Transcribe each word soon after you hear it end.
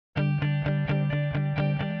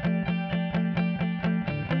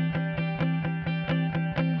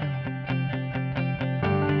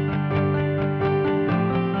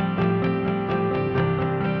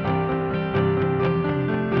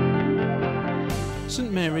St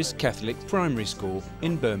Mary's Catholic Primary School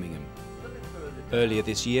in Birmingham. Earlier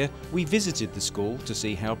this year, we visited the school to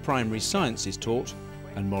see how primary science is taught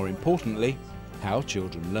and, more importantly, how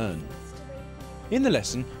children learn. In the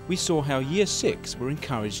lesson, we saw how Year 6 were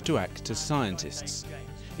encouraged to act as scientists.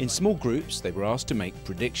 In small groups, they were asked to make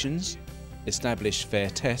predictions, establish fair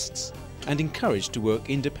tests, and encouraged to work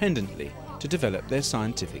independently to develop their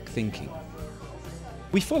scientific thinking.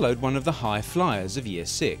 We followed one of the high flyers of Year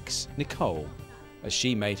 6, Nicole, as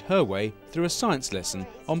she made her way through a science lesson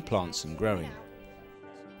on plants and growing.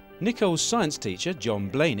 Nicole's science teacher, John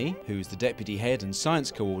Blaney, who's the Deputy Head and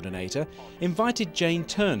Science Co-ordinator, invited Jane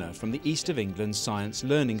Turner from the East of England Science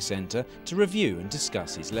Learning Centre to review and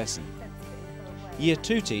discuss his lesson. Year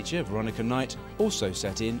 2 teacher, Veronica Knight, also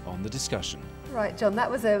sat in on the discussion. Right, John,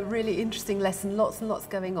 that was a really interesting lesson, lots and lots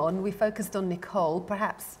going on. We focused on Nicole.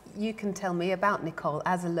 Perhaps you can tell me about Nicole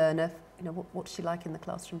as a learner. You know, what's she like in the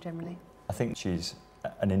classroom generally? I think she's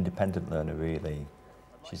an independent learner, really.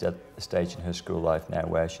 She's at a stage in her school life now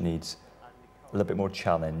where she needs a little bit more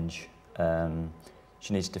challenge.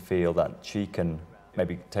 She needs to feel that she can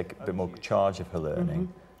maybe take a bit more charge of her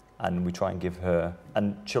learning, and we try and give her,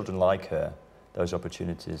 and children like her, those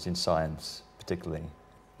opportunities in science particularly.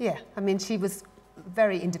 Yeah, I mean, she was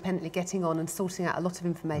very independently getting on and sorting out a lot of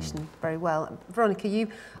information very well. Veronica, you,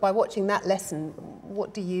 by watching that lesson,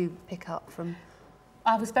 what do you pick up from?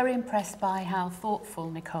 I was very impressed by how thoughtful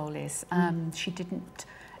Nicole is. She didn't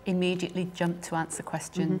immediately jump to answer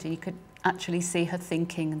questions. You could actually see her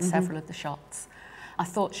thinking in several of the shots. I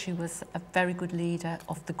thought she was a very good leader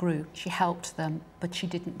of the group. She helped them, but she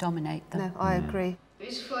didn't dominate them. No, I agree. It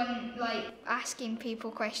was fun, like, asking people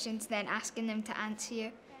questions, then asking them to answer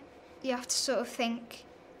you. You have to sort of think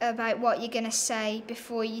about what you're going to say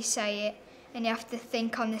before you say it, and you have to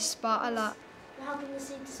think on the spot a lot. How can the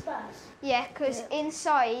seed disperse? Yeah, because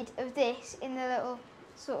inside of this, in the little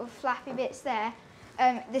sort of flappy bits there,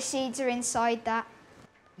 the seeds are inside that.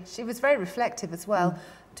 She was very reflective as well,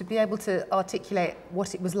 to be able to articulate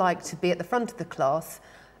what it was like to be at the front of the class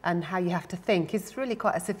and how you have to think is really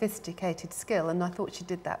quite a sophisticated skill, and I thought she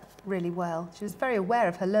did that really well. She was very aware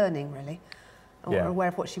of her learning, really, or aware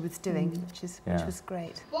of what she was doing, which was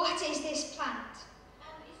great. What is this plant?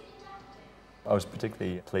 I was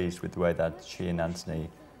particularly pleased with the way that she and Anthony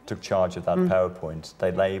took charge of that PowerPoint.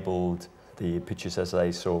 They labelled the pictures as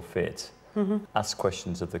they saw fit, asked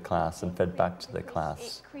questions of the class and fed back to the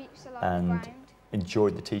class, and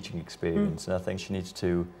enjoyed the teaching experience. And I think she needs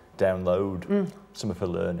to download some of her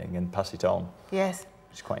learning and pass it on. Yes.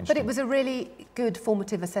 Which is quite interesting. But it was a really good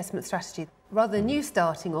formative assessment strategy. Rather than you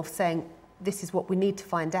starting off saying, this is what we need to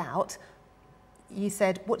find out, you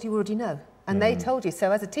said, what do you already know? And they told you.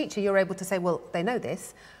 So as a teacher, you're able to say, well, they know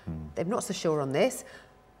this, they're not so sure on this,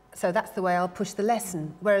 so that's the way I'll push the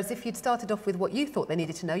lesson. Whereas if you'd started off with what you thought they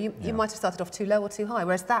needed to know, you might have started off too low or too high,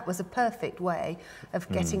 whereas that was a perfect way of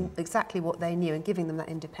getting exactly what they knew and giving them that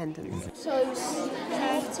independence. So,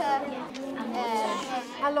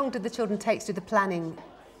 how long did the children take to do the planning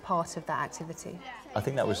part of that activity? I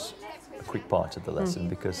think that was a quick part of the lesson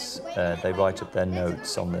because they write up their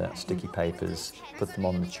notes on the sticky papers, put them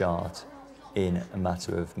on the chart in a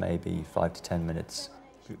matter of maybe 5 to 10 minutes.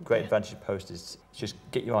 Great advantage of post is just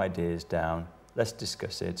get your ideas down, let's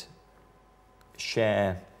discuss it,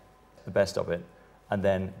 share the best of it, and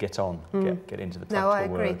then get on, get into the practical work.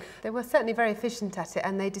 No, I agree. They were certainly very efficient at it,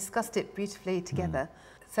 and they discussed it beautifully together.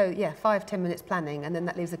 So yeah, 5-10 minutes planning, and then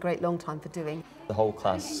that leaves a great long time for doing. The whole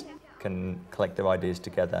class can collect their ideas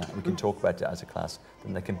together, and we can talk about it as a class,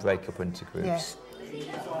 then they can break up into groups.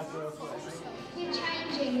 You're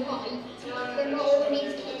changing light, then what all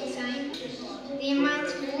needs to keep the same. The amount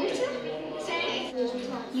of water.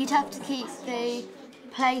 You'd have to keep the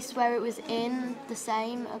place where it was in the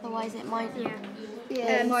same, otherwise it might...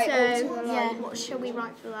 What shall we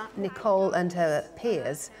write for that? Nicole and her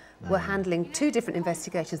peers were handling 2 different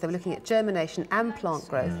investigations. They were looking at germination and plant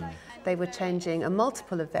growth. They were changing a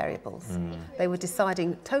multiple of variables. They were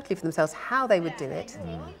deciding totally for themselves how they would do it,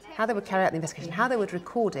 how they would carry out the investigation, how they would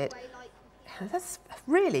record it. That's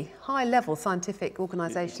really high-level scientific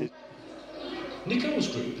organisation. Nicole's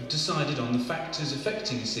group have decided on the factors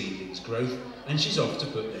affecting a seedling's growth, and she's off to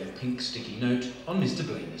put their pink sticky note on Mr.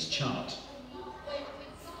 Blaney's chart.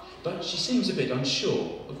 But she seems a bit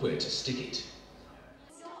unsure of where to stick it.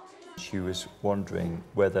 She was wondering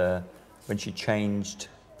whether, when she changed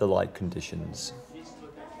the light conditions,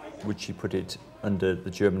 would she put it under the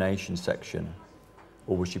germination section,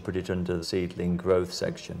 or would she put it under the seedling growth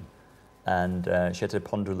section? And she had to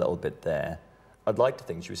ponder a little bit there. I'd like to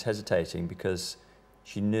think she was hesitating because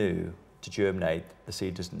she knew to germinate the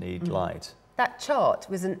seed doesn't need light. That chart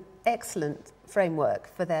was an excellent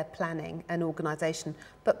framework for their planning and organisation,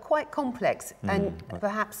 but quite complex. And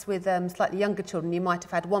perhaps with slightly younger children, you might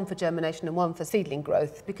have had one for germination and one for seedling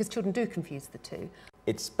growth, because children do confuse the two.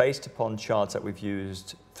 It's based upon charts that we've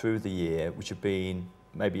used through the year, which have been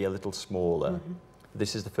maybe a little smaller.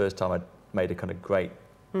 This is the first time I'd made a kind of great,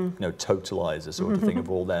 you know, totalizer sort of thing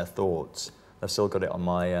of all their thoughts. I've still got it on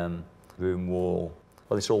my room wall.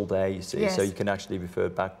 Well, it's all there, you see, so you can actually refer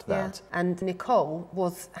back to that. And Nicole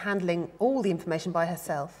was handling all the information by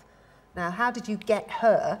herself. Now, how did you get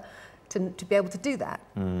her to be able to do that?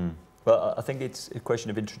 Well, I think it's a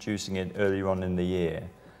question of introducing it earlier on in the year,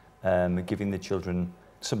 giving the children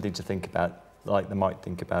something to think about, like they might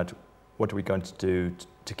think about, what are we going to do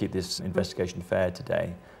to keep this investigation fair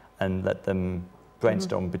today, and let them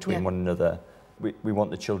brainstorm between one another. We want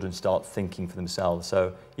the children to start thinking for themselves.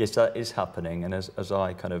 So yes, that is happening, and as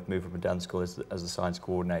I kind of move up and down the school as the science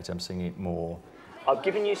coordinator, I'm seeing it more. I've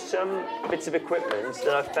given you some bits of equipment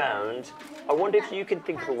that I've found. I wonder if you can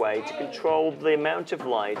think of a way to control the amount of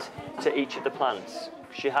light to each of the plants,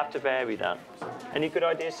 because you have to vary that. Any good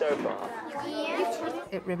ideas so far?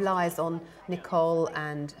 It relies on Nicole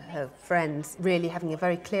and her friends really having a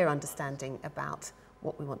very clear understanding about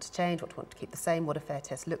what we want to change, what we want to keep the same, what a fair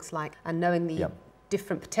test looks like, and knowing the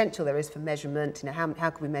different potential there is for measurement. You know, how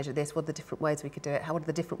can we measure this? What are the different ways we could do it? What are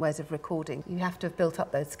the different ways of recording? You have to have built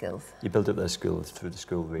up those skills. You build up those skills through the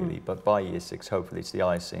school, really, but by year 6, hopefully it's the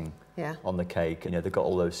icing on the cake. You know, they've got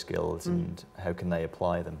all those skills, and how can they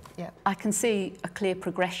apply them? I can see a clear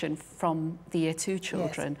progression from the year 2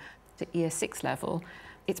 children to year 6 level.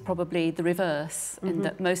 It's probably the reverse, in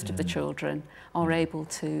that most of the children are able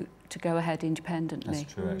to go ahead independently.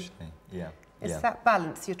 That's true, actually, It's that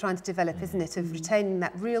balance you're trying to develop, isn't it, of retaining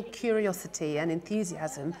that real curiosity and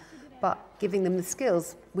enthusiasm, but giving them the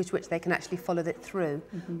skills which they can actually follow it through.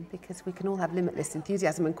 Because we can all have limitless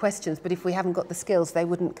enthusiasm and questions, but if we haven't got the skills, they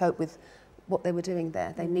wouldn't cope with what they were doing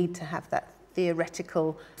there. They need to have that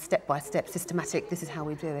theoretical, step-by-step, systematic, this is how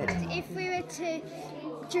we do it. If we were to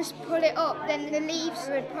just pull it up, then the leaves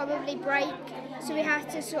would probably break, so we have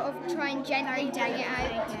to sort of try and gently dig it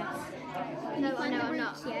out. No, I'm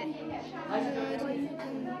not yet.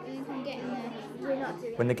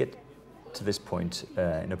 When they get to this point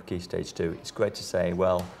in upper key stage 2, it's great to say,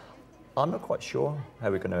 well, I'm not quite sure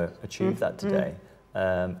how we're going to achieve that today.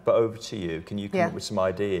 But over to you, can you come up with some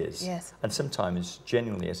ideas? And sometimes,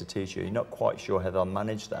 genuinely as a teacher, you're not quite sure how they'll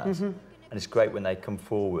manage that. And it's great when they come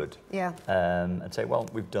forward and say, well,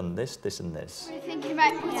 we've done this, this and this. We're thinking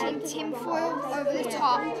about putting tin foil over the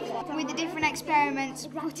top, with the different experiments,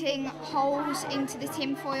 putting holes into the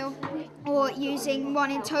tin foil, or using one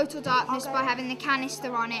in total darkness by having the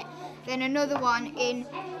canister on it, then another one in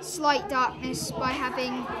slight darkness by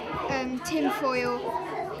having tin foil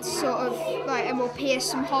sort of like, and we'll pierce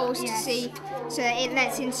some holes to see, so that it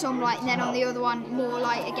lets in some light, and then on the other one more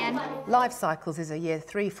light again. Life cycles is a year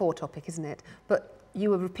 3-4 topic, isn't it? But you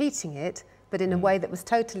were repeating it, but in a way that was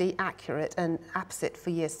totally accurate and apposite for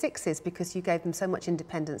year 6s, because you gave them so much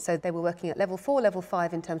independence. So they were working at level 4, level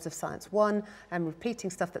 5 in terms of science 1, and repeating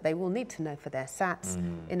stuff that they will need to know for their SATs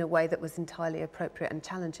in a way that was entirely appropriate and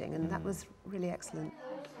challenging, and that was really excellent.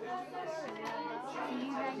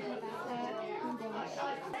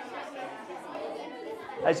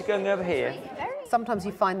 How's it going over here? Sometimes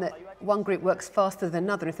you find that one group works faster than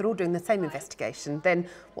another. If they're all doing the same investigation, then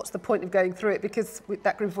what's the point of going through it, because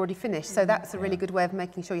that group's already finished. So that's a really good way of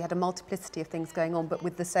making sure you had a multiplicity of things going on, but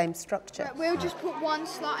with the same structure. But we'll just put one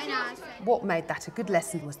slot in ours. What made that a good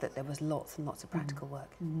lesson was that there was lots and lots of practical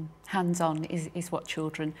work. Hands-on is what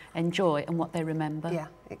children enjoy and what they remember. Yeah,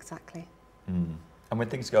 exactly. And when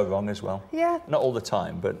things go wrong as well. Not all the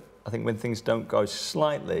time, but I think when things don't go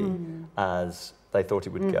slightly as they thought it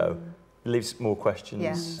would go, it leaves more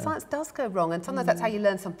questions. Science does go wrong, and sometimes that's how you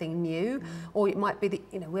learn something new, or it might be that,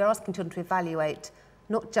 you know, we're asking children to evaluate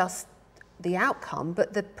not just the outcome,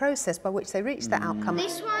 but the process by which they reach that outcome.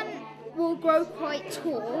 This one will grow quite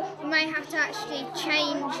tall. We may have to actually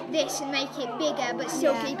change this and make it bigger, but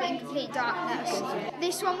still keep it in complete darkness.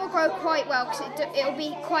 This one will grow quite well, because it'll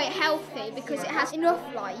be quite healthy, because it has enough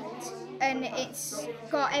light and it's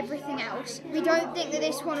got everything else. We don't think that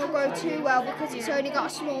this one will grow too well, because it's only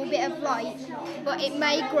got a small bit of light, but it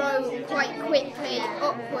may grow quite quickly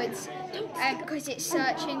upwards because it's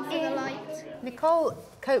searching for the light. Nicole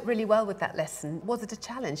coped really well with that lesson. Was it a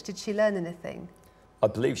challenge? Did she learn anything? I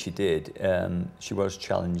believe she did. She was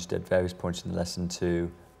challenged at various points in the lesson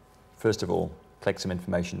to, first of all, collect some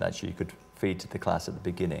information that she could feed to the class at the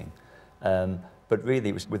beginning. But really,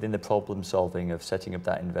 it was within the problem solving of setting up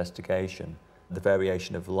that investigation, the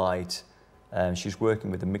variation of light, She was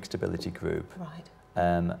working with a mixed ability group. Right.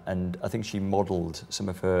 And I think she modelled some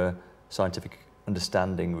of her scientific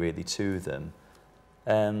understanding really to them.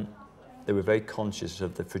 They were very conscious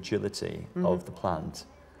of the fragility of the plant,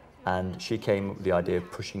 and she came up with the idea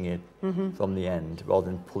of pushing it from the end rather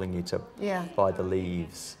than pulling it up by the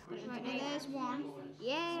leaves. Right, now there's one.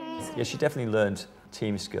 Yay! Yeah, she definitely learned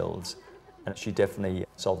team skills, and she definitely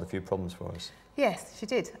solved a few problems for us. Yes, she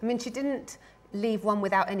did. I mean, she didn't leave one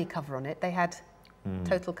without any cover on it. They had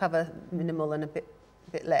total cover, minimal and a bit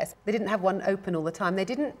less. They didn't have one open all the time. They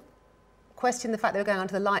didn't question the fact they were going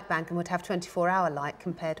onto the light bank and would have 24-hour light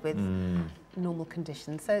compared with normal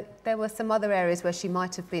conditions. So there were some other areas where she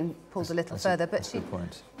might have been pulled a little further. But that's a good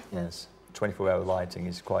point, yes. 24-hour lighting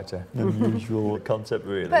is quite an unusual concept,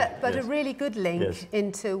 really. But a really good link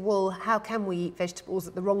into, well, how can we eat vegetables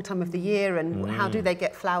at the wrong time of the year, and how do they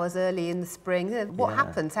get flowers early in the spring? What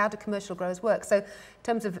happens? How do commercial growers work? So in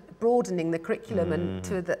terms of broadening the curriculum and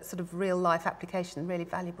to the sort of real-life application, really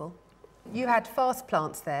valuable. You had fast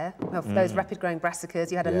plants there, of those rapid-growing brassicas.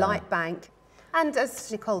 You had a light bank. And as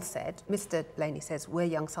Nicole said, Mr. Blaney says, we're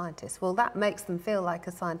young scientists. Well, that makes them feel like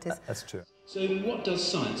a scientist. That's true. So what does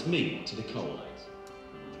science mean to Nicole?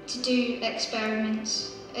 To do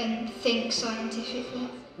experiments and think scientifically.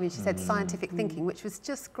 I mean, she said scientific thinking, which was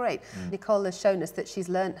just great. Nicole has shown us that she's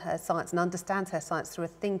learnt her science and understands her science through a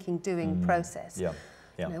thinking, doing process. Yeah.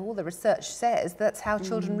 You know, all the research says that's how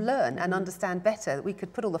children learn and understand better. We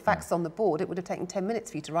could put all the facts on the board. It would have taken 10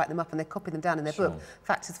 minutes for you to write them up and they copy them down in their book.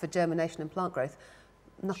 Factors for germination and plant growth.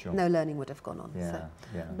 No learning would have gone on.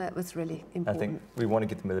 No, it was really important. I think we want to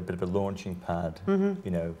give them a bit of a launching pad,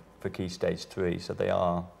 you know, for Key Stage 3. So they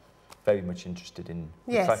are very much interested in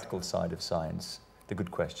the practical side of science, the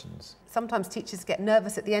good questions. Sometimes teachers get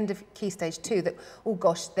nervous at the end of Key Stage 2 that, oh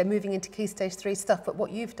gosh, they're moving into Key Stage 3 stuff, but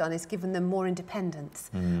what you've done is given them more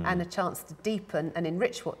independence and a chance to deepen and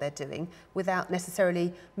enrich what they're doing without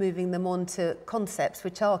necessarily moving them on to concepts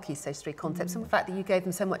which are Key Stage 3 concepts. And the fact that you gave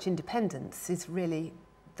them so much independence is really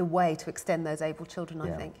the way to extend those able children,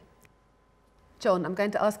 I think. John, I'm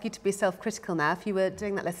going to ask you to be self-critical now. If you were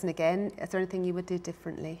doing that lesson again, is there anything you would do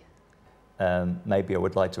differently? Maybe I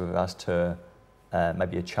would like to have asked her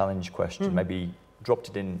maybe a challenge question, maybe dropped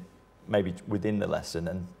it in maybe within the lesson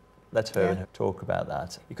and let her talk about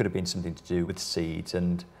that. It could have been something to do with seeds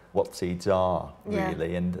and what seeds are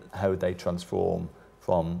really and how they transform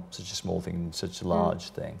from such a small thing to such a large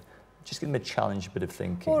thing. Just give them a challenge, a bit of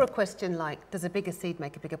thinking. Or a question like, does a bigger seed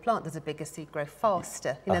make a bigger plant? Does a bigger seed grow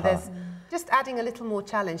faster? You know, there's just adding a little more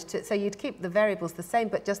challenge to it. So you'd keep the variables the same,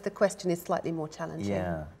 but just the question is slightly more challenging.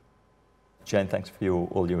 Yeah. Jane, thanks for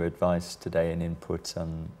all your advice today and input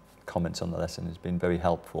and comments on the lesson. It's been very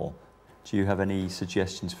helpful. Do you have any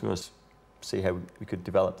suggestions for us? See how we could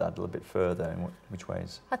develop that a little bit further, in which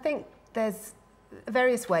ways? I think there's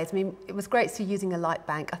various ways. I mean, it was great to see using a light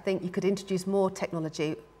bank. I think you could introduce more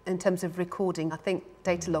technology in terms of recording. I think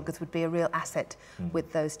data loggers would be a real asset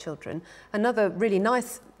with those children. Another really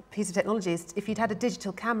nice piece of technology is if you'd had a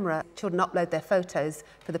digital camera, children upload their photos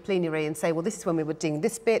for the plenary and say, well, this is when we were doing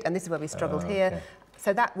this bit and this is where we struggled here.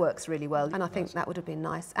 So that works really well, and I think that would have been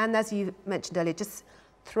nice. And as you mentioned earlier, just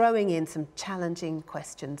throwing in some challenging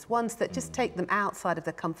questions, ones that just take them outside of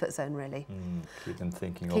their comfort zone, really. Keep them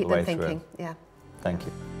thinking all the way through. Yeah. Thank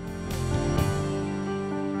you.